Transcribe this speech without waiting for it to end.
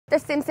The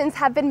Simpsons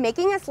have been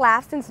making us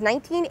laugh since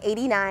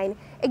 1989.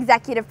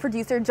 Executive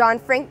producer John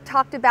Frink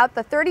talked about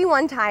the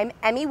 31-time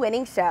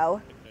Emmy-winning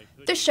show.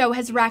 The show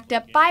has racked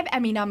up 5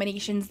 Emmy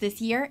nominations this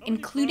year,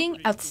 including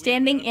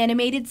Outstanding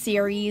Animated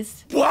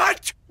Series.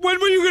 What? When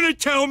were you going to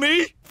tell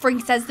me?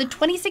 Frink says the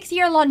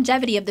 26-year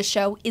longevity of the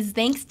show is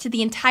thanks to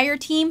the entire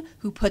team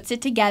who puts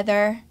it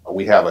together.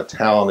 We have a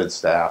talented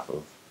staff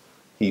of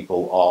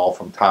people all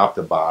from top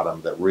to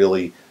bottom that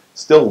really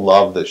still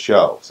love the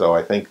show. So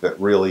I think that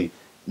really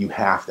you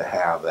have to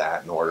have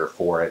that in order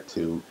for it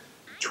to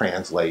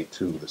translate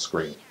to the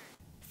screen.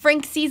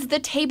 Frink sees the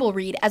table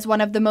read as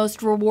one of the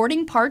most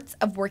rewarding parts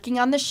of working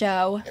on the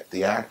show.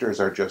 The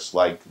actors are just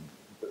like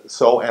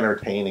so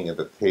entertaining at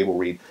the table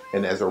read,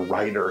 and as a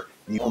writer,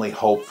 you only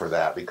hope for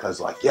that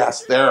because, like,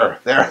 yes,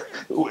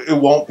 it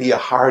won't be a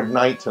hard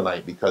night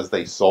tonight because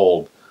they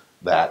sold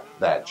that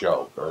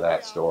joke or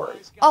that story.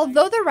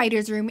 Although the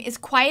writer's room is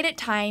quiet at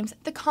times,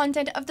 the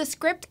content of the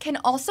script can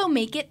also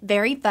make it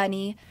very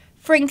funny.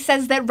 Frink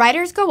says that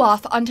writers go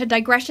off onto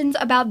digressions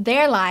about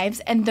their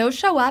lives, and those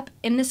show up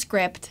in the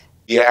script.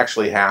 You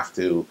actually have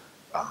to,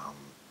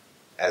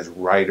 as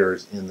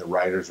writers in the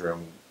writer's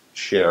room,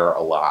 share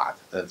a lot.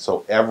 And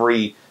so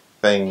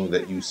everything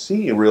that you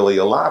see, really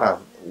a lot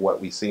of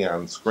what we see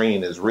on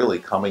screen is really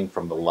coming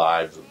from the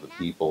lives of the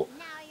people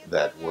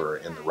that were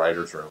in the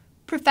writer's room.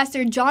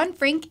 Professor John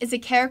Frink is a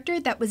character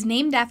that was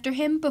named after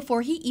him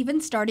before he even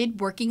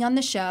started working on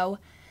the show.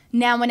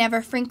 Now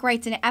whenever Frink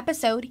writes an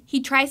episode, he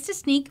tries to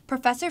sneak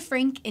Professor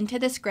Frink into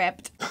the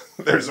script.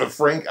 There's a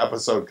Frink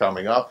episode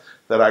coming up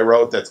that I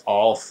wrote that's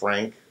all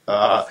Frink,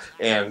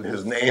 and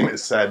his name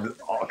is said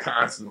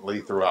constantly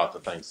throughout the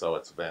thing, so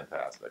it's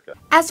fantastic.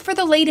 As for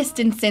the latest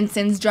in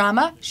Simpsons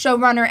drama,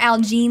 showrunner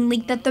Al Jean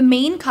leaked that the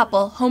main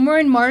couple, Homer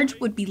and Marge,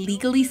 would be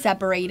legally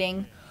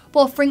separating.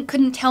 While Frink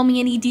couldn't tell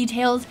me any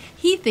details,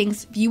 he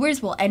thinks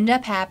viewers will end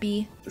up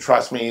happy.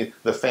 Trust me,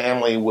 the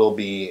family will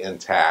be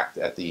intact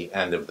at the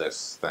end of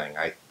this thing,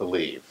 I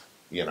believe.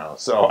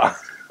 So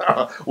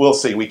we'll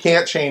see. We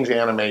can't change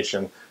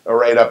animation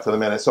right up to the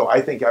minute, so I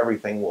think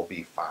everything will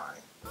be fine.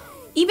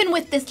 Even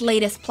with this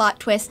latest plot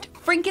twist,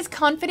 Frink is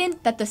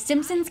confident that The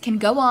Simpsons can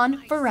go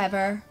on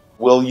forever.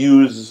 We'll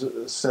use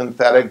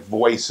synthetic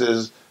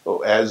voices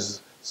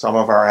as some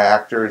of our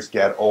actors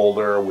get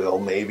older. We'll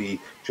maybe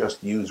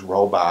just use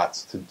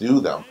robots to do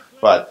them,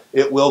 but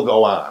it will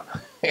go on.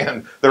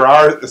 And there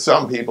are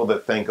some people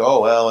that think,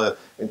 oh, well,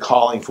 and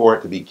calling for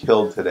it to be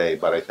killed today,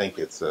 but I think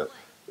it's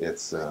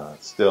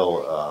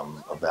still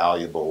a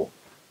valuable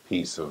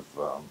piece of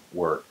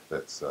work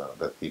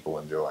that people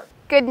enjoy.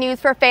 Good news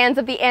for fans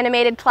of the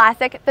animated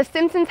classic. The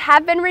Simpsons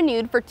have been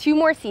renewed for 2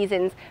 more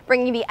seasons,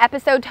 bringing the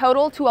episode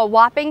total to a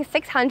whopping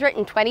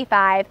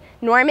 625.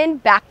 Norman,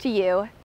 back to you.